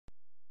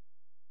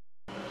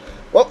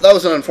Well, that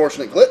was an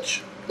unfortunate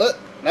glitch, but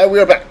now we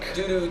are back.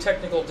 Due to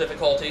technical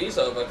difficulties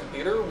of a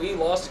computer, we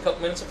lost a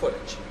couple minutes of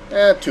footage.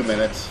 2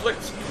 minutes.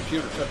 Flick's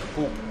computer took a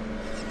poop.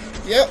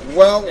 Yeah,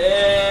 well...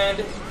 And...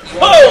 you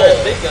want to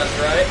try big guns,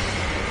 right?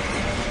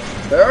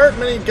 There aren't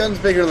many guns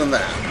bigger than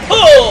that.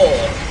 Pull!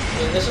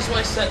 And this is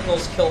why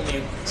Sentinels kill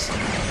mutants.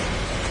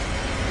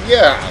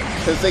 Yeah,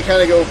 because they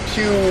kind of go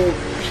pew...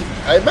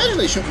 I imagine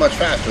they shoot much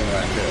faster than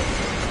that, too.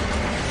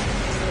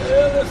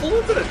 Yeah, there's a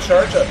little bit of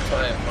charge-up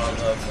time on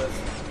those.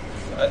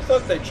 I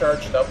thought they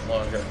charged up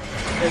longer.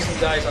 There's some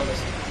guys on this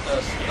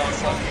stock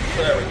clock.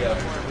 So there we go.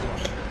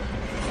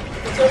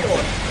 That's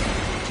everyone.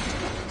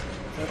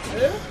 That's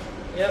it?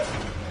 Yep.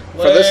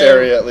 For this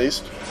area, at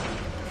least.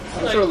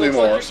 I'm sure there'll be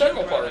more. Your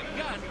Sentinel part.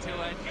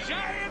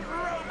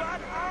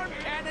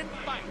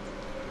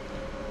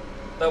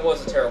 That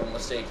was a terrible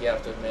mistake, you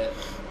have to admit.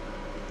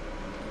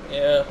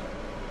 Yeah.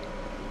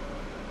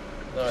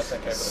 No, I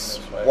think I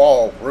missed my...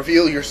 Wall,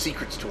 reveal your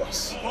secrets to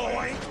us.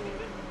 Boing.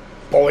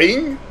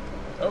 Boing?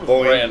 That was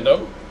Boing.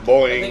 random.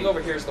 Boing. I think over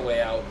here's the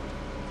way out.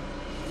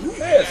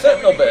 Hey, a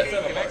Sentinel bit.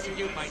 Never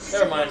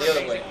mind, the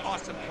other way.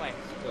 Awesome plan.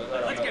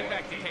 Let's Get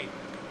back to tape.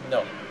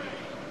 No.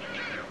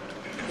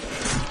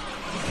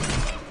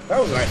 That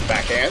was a nice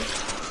backhand.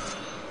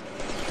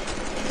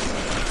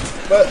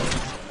 But,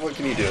 what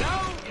can you do?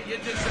 You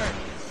deserve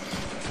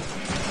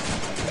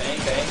Bang,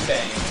 bang,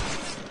 bang.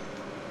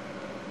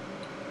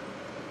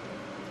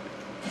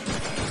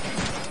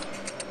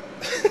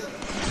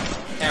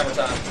 Hammer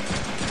time.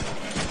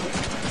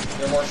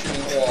 You're more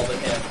shooting the wall than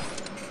him.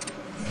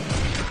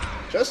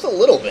 Just a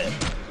little bit.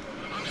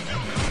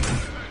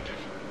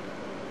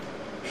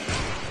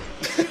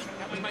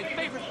 That was my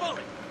favorite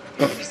bullet.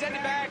 You send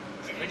it back,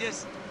 or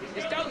just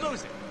don't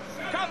lose it.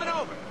 Coming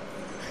over.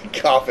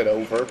 Cough it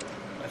over.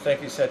 I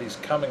think he said he's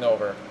coming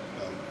over.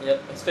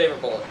 Yep, his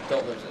favorite bullet.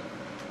 Don't lose it.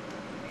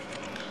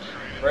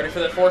 Ready for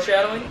that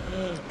foreshadowing?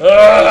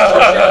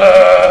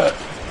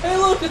 Hey,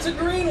 look, it's a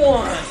green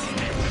one!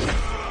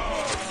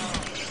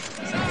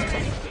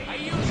 I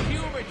use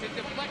humor to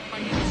deflect my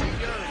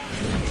insecurity.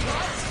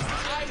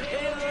 I'm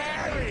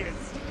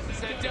hilarious.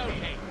 So don't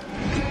hate.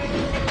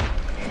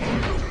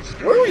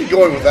 Where were you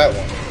going with that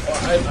one?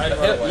 Well, I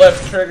hit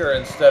left trigger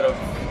instead of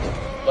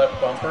left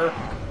bumper.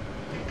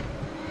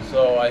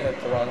 So I hit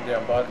the wrong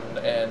damn button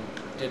and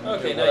didn't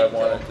do what I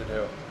wanted to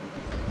do.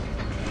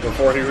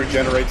 Before he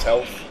regenerates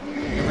health?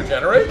 He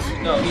regenerates?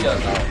 No, he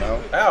doesn't. I don't know.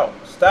 Ow!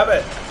 Stop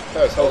it!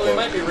 That was Well, helpful. he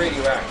might be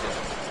radioactive.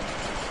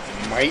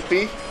 Might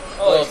be?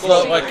 Oh, Well, it's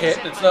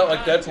not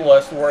like Deadpool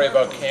has to worry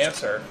about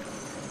cancer.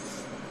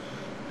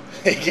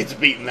 He gets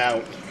beaten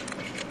out.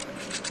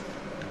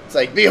 It's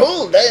like,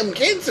 behold, I am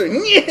cancer!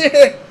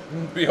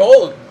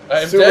 Behold,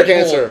 I am Super Deadpool.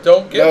 cancer.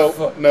 Don't get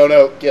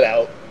No, get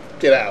out.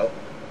 Get out.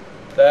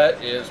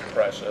 That is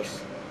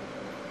precious.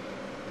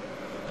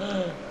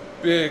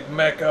 Big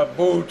mecha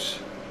boot.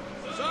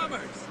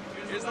 Summers,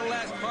 here's the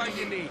last part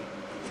you need.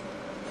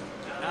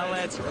 Now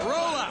let's roll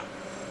out.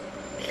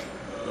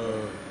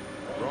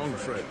 Wrong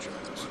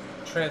franchise.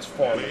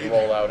 Transform and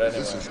roll out This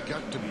anyway. has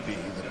got to be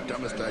the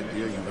dumbest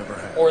idea you've ever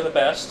had. Or the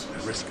best. The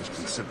risk is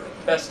considerable.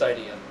 Best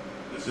idea.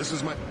 This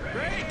is my...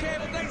 Great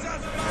cable takes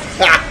us.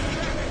 Ha!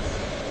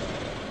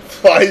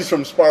 Flies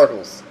from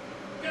Sparkles.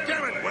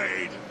 Damn it,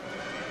 Wade.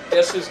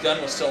 Guess whose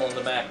gun was still in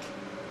the mech?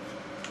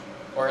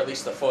 Or at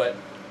least the foot.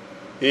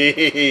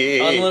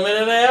 Unlimited.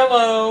 Unlimited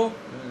ammo!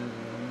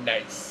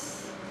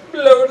 Nice.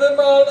 Blow them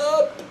all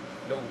up!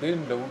 Load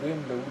in, load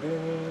in, load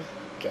in.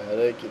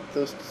 Gotta get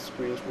those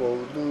screens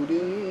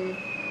loading.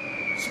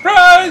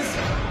 Surprise!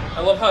 I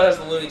love how it has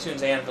the Looney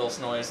Tunes anvils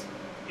noise.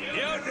 Yo,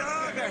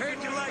 dog, I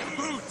heard you like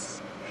boots.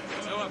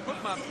 So I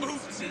put my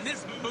boots in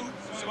this boot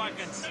so I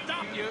can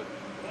stop you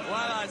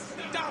while I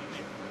stop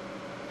you.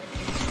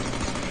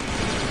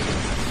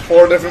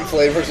 4 different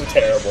flavors and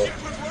terrible.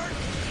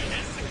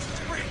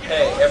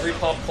 Hey, every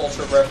pop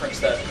culture reference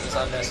that is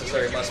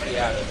unnecessary must be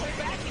added. Good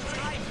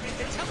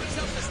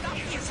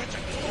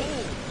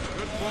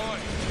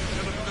point.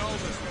 Should have known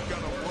this was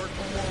gonna work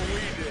before we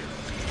did.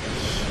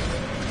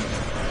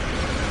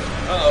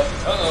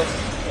 Uh-oh.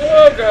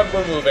 Oh god,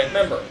 we're moving.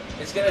 Remember,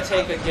 it's going to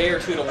take a day or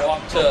two to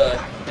walk to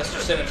Mr.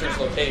 Senator's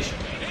location.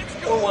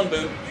 Or one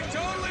boot.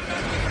 Totally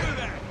meant to do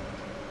that.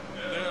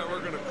 Yeah,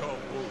 we're gonna call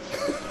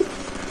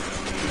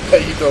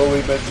bullshit. You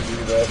totally meant to do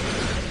that.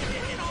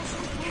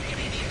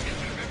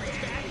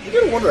 You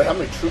gotta wonder how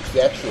many troops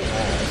he actually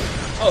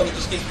has. Oh, he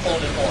just keeps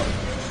pulling it more.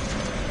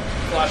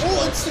 Flash Well,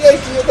 points. it's the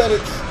idea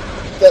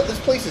that this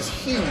place is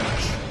huge,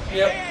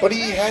 Yep. but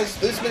he has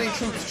this many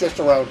troops just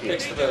around here.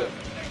 Fix the boot.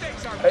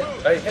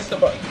 I hit the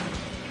button.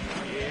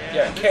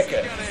 Yeah, kick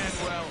it.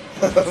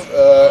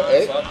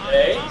 Eh?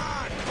 A.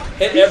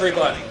 Hit every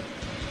button.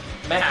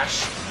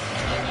 Mash.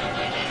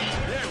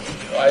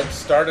 Well, I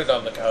started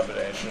on the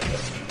combination,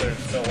 but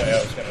there's no way I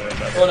was going to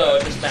remember. Oh no,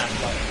 it just mash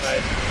buttons.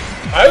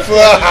 I was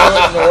going to do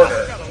it in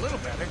order. Got a little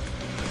better.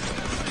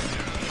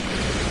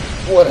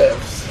 What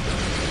else?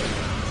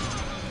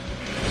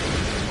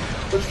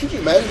 But could you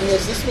imagine he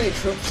has this many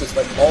troops just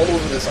like all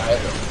over this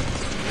island?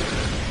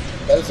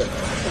 That is a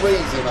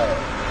crazy amount.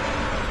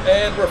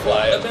 And we're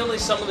flying. Admittedly,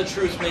 some of the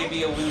truths may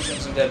be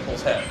illusions in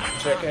Deadpool's head.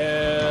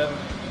 Chicken.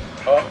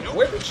 Oh,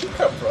 where did she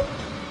come from?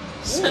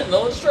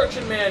 Sentinel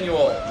instruction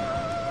manual.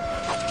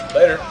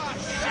 Later.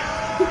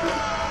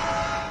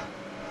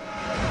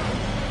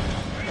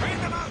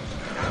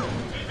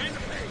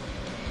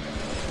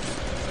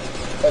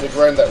 Had to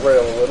grind that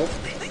rail a little.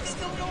 Things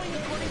still going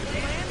according to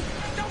plan?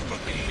 Don't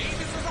look at me.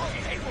 This is all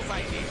Cable's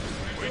idea.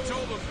 We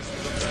told them this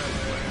was a bad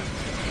plan.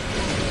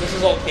 This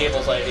is all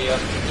Cable's idea.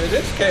 It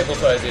is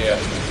Cable's idea.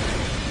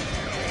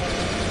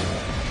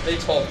 They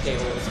told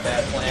Cable it was a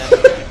bad plan.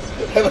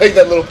 I like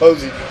that little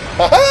posy.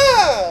 Ha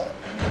ha!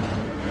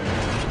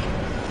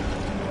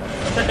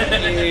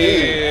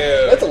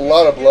 Ew. That's a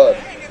lot of blood.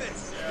 Hang of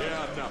this.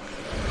 Yeah, no.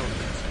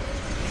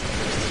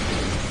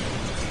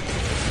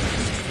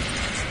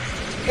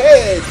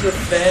 Hey, it's your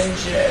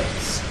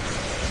Vengeance.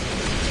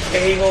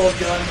 Cable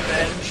gun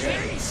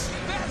vengeance.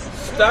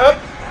 Stop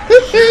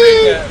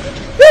shooting at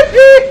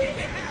me.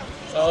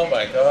 Oh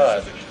my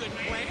god. Good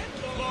plan.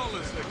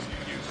 Flawless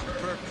execution.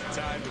 Perfect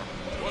timing.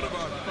 One of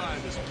our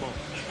finest moments.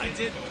 I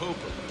did poop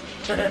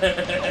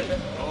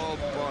him. All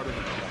part of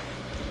the plan.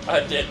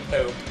 I did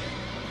poop.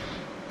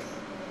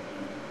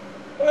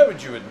 Why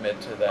would you admit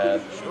to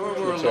that? Sure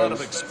were a lot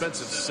of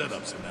expensive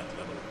setups in that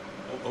level.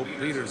 Hope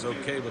Peter's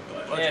okay with the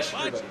budget. Yeah,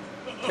 screw it.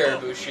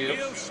 Caribou shoot.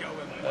 We'll show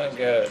him. I don't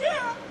get it.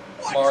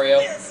 Mario.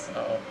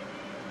 Uh-oh.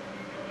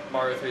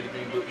 Mario 3 the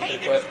Green Boot. You Hey,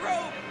 could quit. there's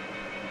Rogue!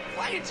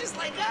 Flying just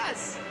like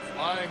us!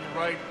 Flying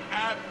right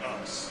at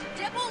us.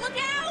 Deadpool, look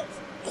out!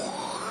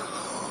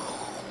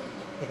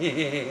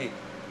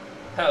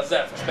 How's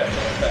that for special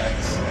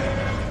effects?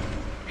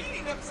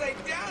 Beating upside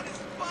down is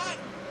fun!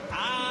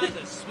 Ah,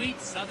 the sweet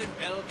southern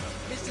belle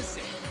from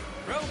Mississippi.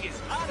 Rogue is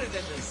hotter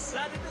than the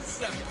sun in the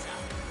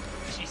summertime.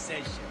 She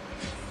says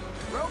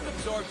she. Rogue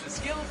absorbs the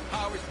skills,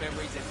 powers,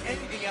 memories, and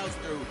anything else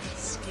through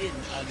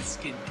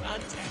skin-on-skin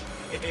contact.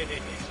 Yeah, I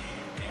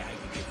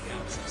can get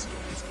down some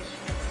skin-on-skin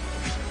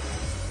contact.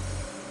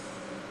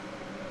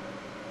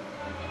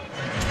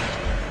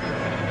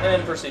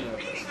 And proceeding with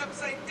this. Beating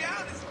upside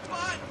down is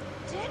fun!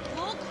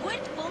 Deadpool, quit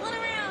fooling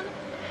around!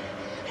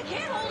 I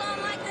can't hold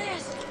on like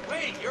this!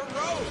 Wait, you're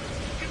Rogue.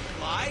 You can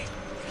fly.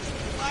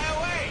 Fly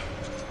away.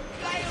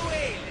 Fly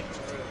away,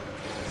 little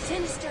Rogue.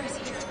 Sinister is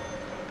here.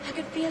 I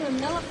could feel him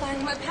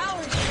nullifying my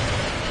powers. I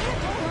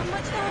can't hold on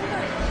much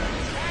longer.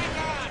 Hang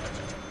on.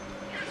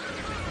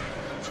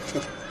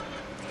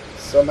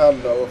 somehow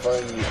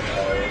nullifying these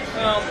powers.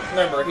 Well,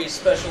 remember, he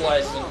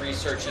specializes in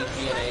researching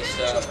DNA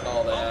stuff and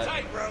all Hold that.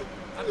 tight, Rogue.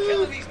 I'm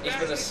killing these He's been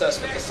bastards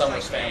obsessed with the just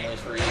Summers like that. family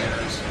for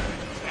years.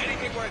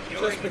 Anything worth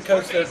doing Just is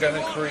because worth they're facing going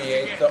to won't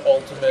create forget. the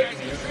ultimate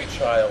mutant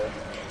child.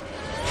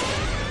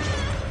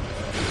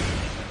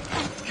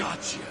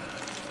 Gotcha.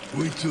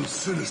 Wait till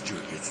Sinister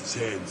gets his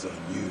hands on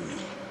you.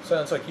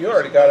 Sounds like you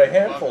already got a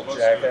handful,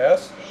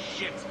 jackass.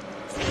 Shit.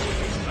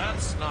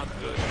 That's not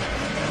good.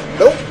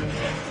 Nope.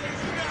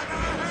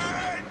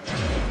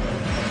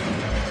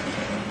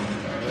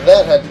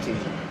 That had to teach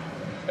him.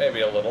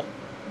 Maybe a little.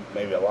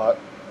 Maybe a lot.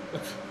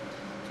 It's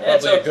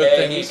Probably a good okay,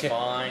 thing he's he can-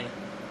 fine.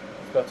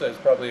 But it's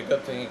probably a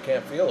good thing he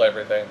can't feel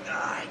everything.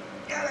 I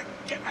gotta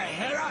get my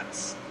head on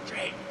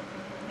straight.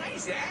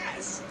 Nice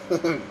ass.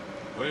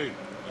 Wait,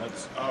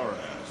 that's our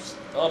ass.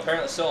 Well,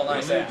 apparently still a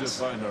nice We'll need to ass.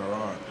 find our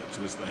arm to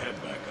twist the head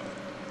back up.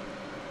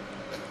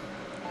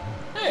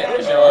 Hey,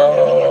 there's your arm.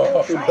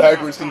 Oh,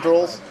 Backwards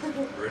controls.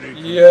 Pretty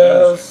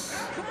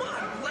yes. Come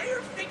on,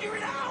 Blair, figure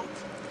it out.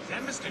 Is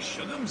that Mr.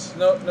 Shugums?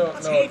 No,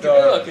 Let's no, hear it.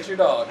 dog. Look, it's your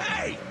dog.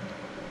 Hey!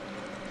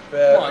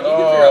 Bad. Come on, you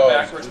can figure out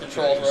backwards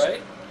controls,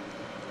 right?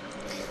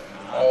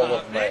 All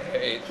of my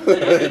hate.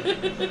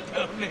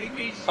 Don't make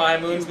me High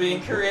Moon's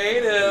being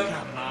creative.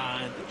 Come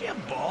on, do you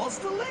have balls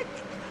to lick?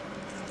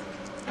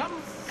 Come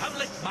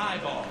lick my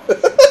ball.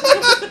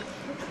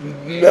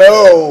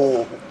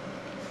 No.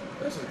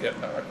 This is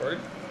getting awkward.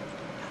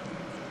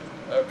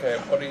 Okay,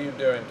 what are you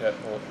doing,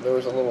 Deadpool? There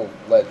was a little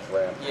ledge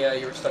ramp. Yeah,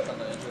 you were stuck on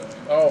the edge of it.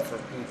 Oh, for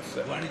Pete's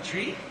sake. Want a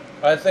treat?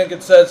 I think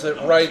it says it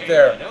right Okay,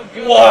 there. don't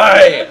go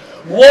Why?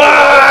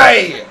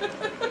 Why?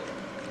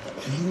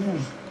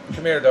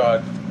 Come here,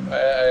 dog.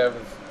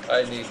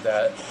 I need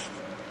that.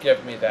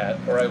 Give me that,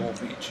 or I will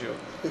beat you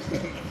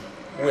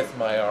with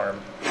my arm.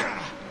 There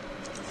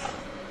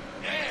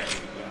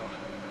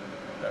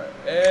you Alright.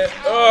 And,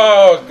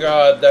 oh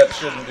God, that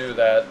shouldn't do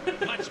that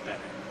go. Much better.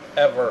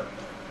 ever.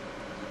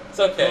 It's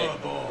okay. Oh,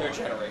 boy. It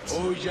regenerates.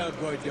 Who's your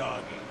good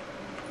doggy?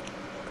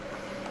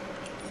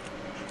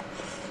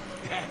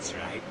 That's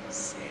right.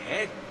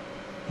 Sit.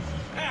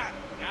 Ah,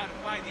 now to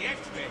find the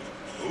X-Men.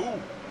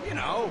 Who? You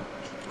know,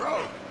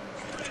 Rogue.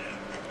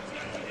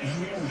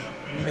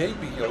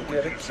 Maybe you'll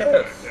get a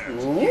kiss.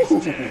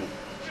 Ooh.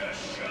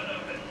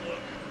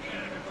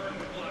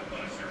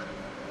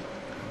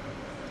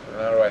 So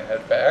now do I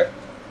head back?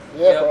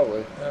 Yeah, Yep. probably.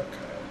 Okay.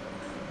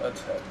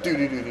 Let's head back. Do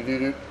do do do do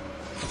do.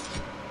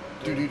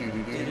 Do do do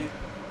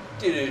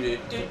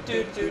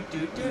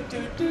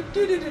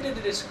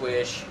do do.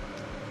 Squish.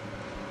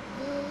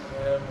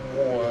 And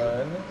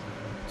 1,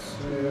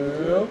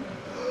 2.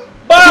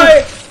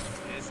 Bye!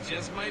 This just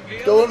This might be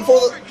a Going for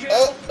little the...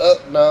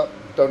 overkill. No.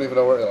 Don't even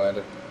know where it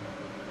landed.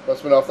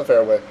 Must have been off the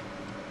fairway.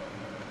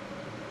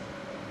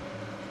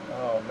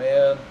 Oh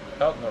man,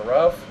 out in the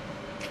rough.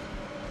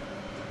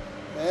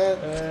 Eh.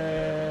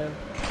 And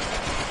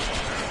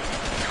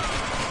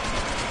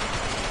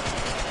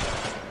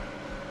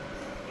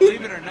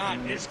Believe it or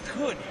not, this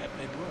could have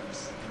been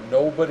worse.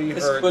 nobody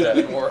This heard could have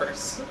that. been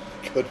worse.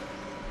 Good.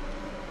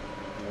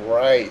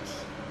 Right.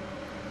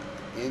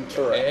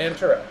 Interact.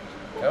 Interact.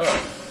 Come on.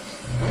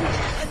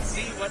 Let's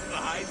see what's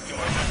behind door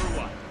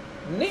number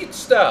 1. Neat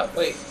stuff.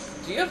 Wait,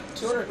 do you have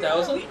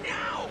 200,000?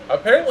 Now!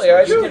 Apparently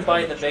I You do. can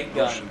buy the big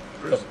gun.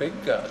 The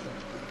big gun.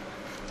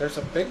 There's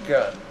a big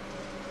gun.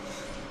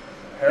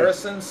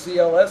 Harrison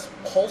CLS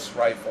pulse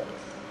rifle.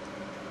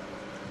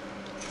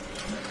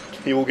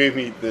 He will give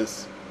me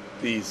these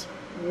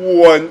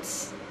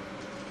once.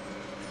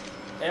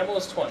 Ammo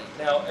is 20.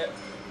 Now,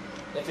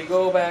 if you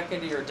go back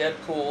into your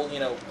Deadpool,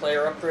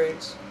 player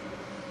upgrades,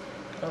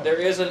 there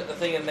is a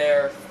thing in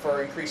there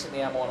for increasing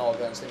the ammo on all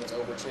guns. I think it's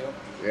over 2.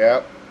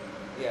 Yep.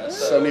 Yeah,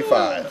 so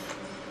 75.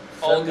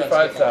 all guns get more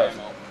 75,000.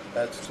 ammo.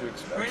 That's too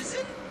expensive.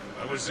 Prison?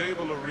 I was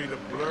able to read a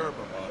blurb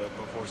about it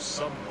before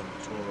someone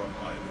tore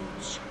up my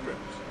new script.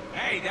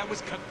 Hey, that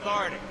was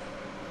cathartic.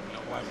 You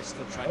know why we're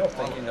still I trying don't to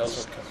think follow he knows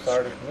this? what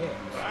cathartic means.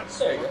 That's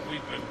There you what go.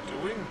 we've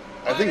been doing.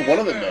 I think one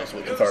of them Whatever. knows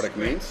what New cathartic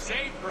script. means.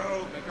 Safe, bro.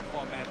 Make her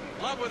format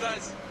in love with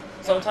us.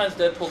 Sometimes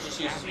Deadpool just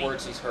uses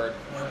words he's heard.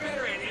 We're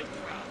better at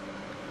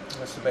improv.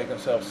 Has to make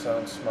himself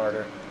sound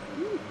smarter.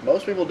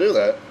 Most people do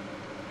that.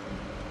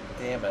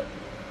 Damn it.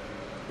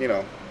 You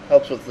know,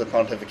 helps with the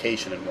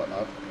pontification and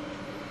whatnot.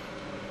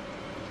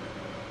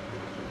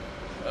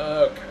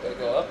 Okay. They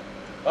go up.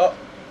 Oh,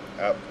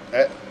 Up.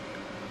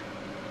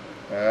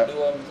 Do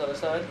on the other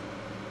side.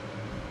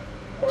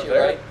 or To your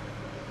there. right.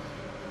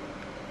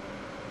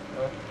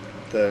 No,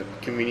 The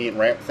convenient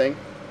ramp thing.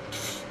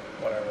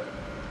 whatever.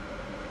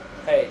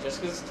 Hey,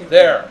 just because it's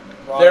There.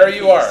 wrong There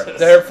you are. pieces.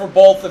 There for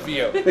both of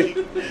you.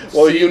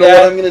 Well, See you know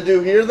that? what I'm going to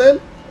do here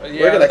then?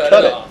 Yeah, We're going to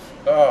cut it. off.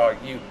 Oh,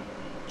 you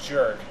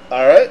jerk.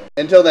 All right.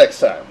 Until next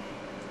time.